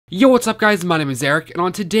Yo, what's up guys, my name is Eric, and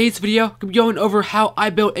on today's video, I'm going over how I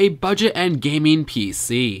built a budget and gaming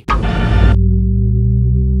PC.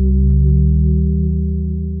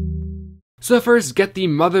 So first, get the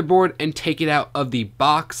motherboard and take it out of the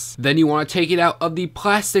box. Then you want to take it out of the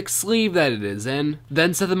plastic sleeve that it is in.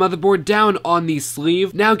 Then set the motherboard down on the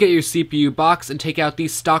sleeve. Now get your CPU box and take out the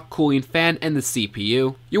stock cooling fan and the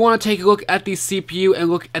CPU. You want to take a look at the CPU and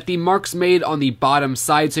look at the marks made on the bottom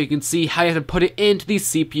side so you can see how you have to put it into the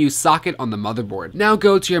CPU socket on the motherboard. Now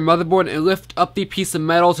go to your motherboard and lift up the piece of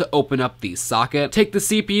metal to open up the socket. Take the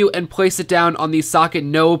CPU and place it down on the socket.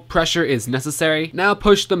 No pressure is necessary. Now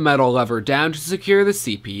push the metal lever down to secure the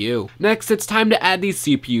CPU. Next, it's time to add the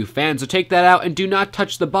CPU fan, so take that out and do not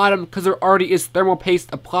touch the bottom because there already is thermal paste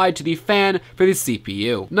applied to the fan for the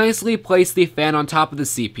CPU. Nicely place the fan on top of the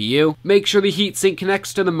CPU. Make sure the heatsink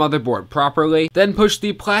connects to the motherboard properly. Then push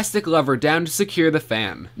the plastic lever down to secure the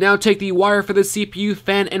fan. Now take the wire for the CPU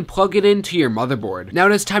fan and plug it into your motherboard. Now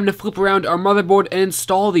it is time to flip around our motherboard and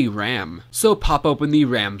install the RAM. So pop open the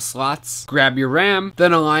RAM slots, grab your RAM,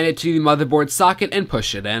 then align it to the motherboard socket and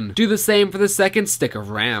push it in. Do the same for the second stick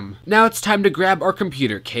of RAM. Now it's time to grab our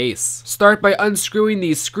computer case. Start by unscrewing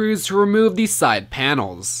these screws to remove the side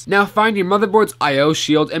panels. Now find your motherboard's I/O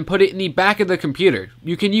shield and put it in the back of the computer.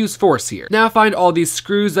 You can use force here. Now find all these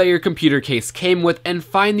screws that your computer case came with and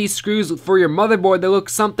find these screws for your motherboard that look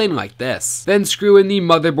something like this. Then screw in the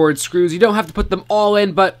motherboard screws. You don't have to put them all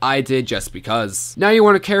in, but I did just because. Now you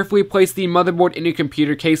want to carefully place the motherboard in your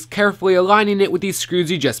computer case, carefully aligning it with these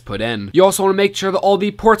screws you just put in. You also want to make sure that all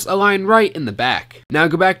the ports align right in the back. Now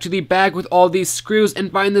go back to the bag with all these screws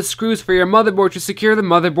and find the screws for your motherboard to secure the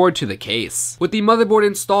motherboard to the case. With the motherboard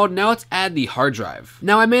installed, now let's add the hard drive.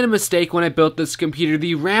 Now I made a mistake when I built this computer.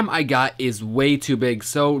 The RAM I got is way too big,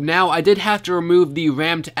 so now I did have to remove the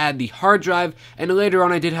RAM to add the hard drive, and later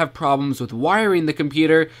on I did have problems with wiring the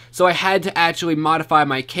computer, so I had to actually modify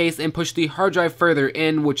my case and push the hard drive further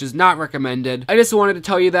in, which is not recommended. I just wanted to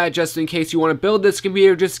tell you that just in case you want to build this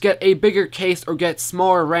computer, just get a bigger case or get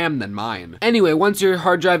smaller RAM than mine. Anyway, once your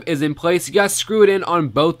hard drive is in place, you gotta screw it in on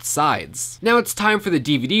both sides. Now it's time for the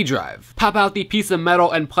DVD drive. Pop out the piece of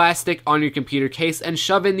metal and plastic on your computer case and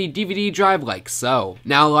shove in the DVD drive like so.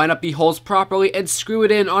 Now line up the holes properly and screw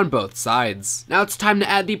it in on both sides. Now it's time to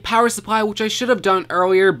add the power supply, which I should have done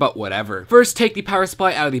earlier, but whatever. First, take the power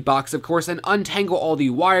supply out of the box, of course, and untangle all the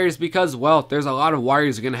wires because, well, there's a lot of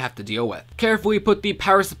wires you're gonna have to deal with. Carefully put the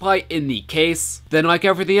power supply in the case. Then, like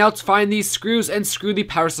everything else, find these screws and screw the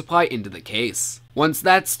power supply into the case. Once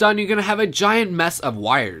that's done, you're gonna have a giant mess of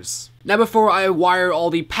wires. Now before I wire all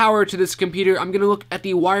the power to this computer, I'm gonna look at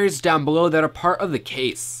the wires down below that are part of the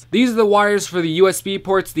case. These are the wires for the USB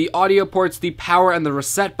ports, the audio ports, the power, and the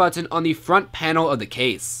reset button on the front panel of the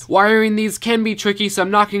case. Wiring these can be tricky, so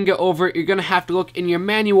I'm not gonna go over it. You're gonna have to look in your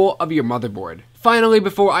manual of your motherboard. Finally,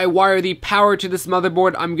 before I wire the power to this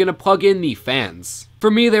motherboard, I'm gonna plug in the fans. For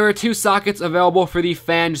me, there are two sockets available for the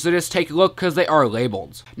fan, so just take a look because they are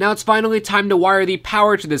labeled. Now it's finally time to wire the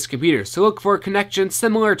power to this computer, so look for a connection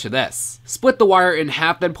similar to this. Split the wire in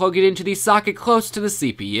half, then plug it into the socket close to the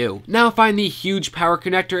CPU. Now find the huge power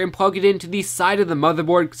connector and plug it into the side of the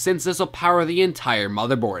motherboard since this will power the entire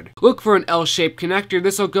motherboard. Look for an L-shaped connector.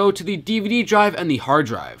 This will go to the DVD drive and the hard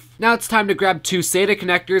drive. Now it's time to grab two SATA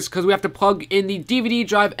connectors because we have to plug in the DVD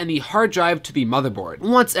drive and the hard drive to the motherboard.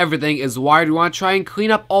 Once everything is wired, we want to try and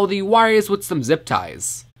clean up all the wires with some zip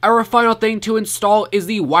ties. Our final thing to install is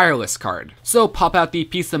the wireless card. So pop out the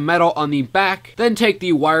piece of metal on the back, then take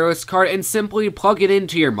the wireless card and simply plug it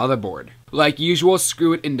into your motherboard. Like usual,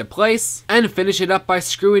 screw it into place, and finish it up by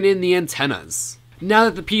screwing in the antennas. Now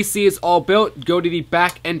that the PC is all built, go to the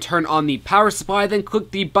back and turn on the power supply, then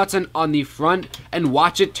click the button on the front and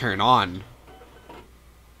watch it turn on.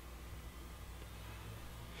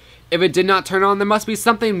 If it did not turn on, there must be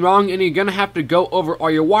something wrong and you're gonna have to go over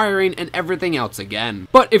all your wiring and everything else again.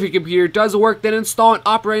 But if your computer does work, then install an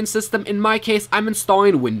operating system. In my case, I'm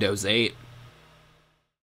installing Windows 8.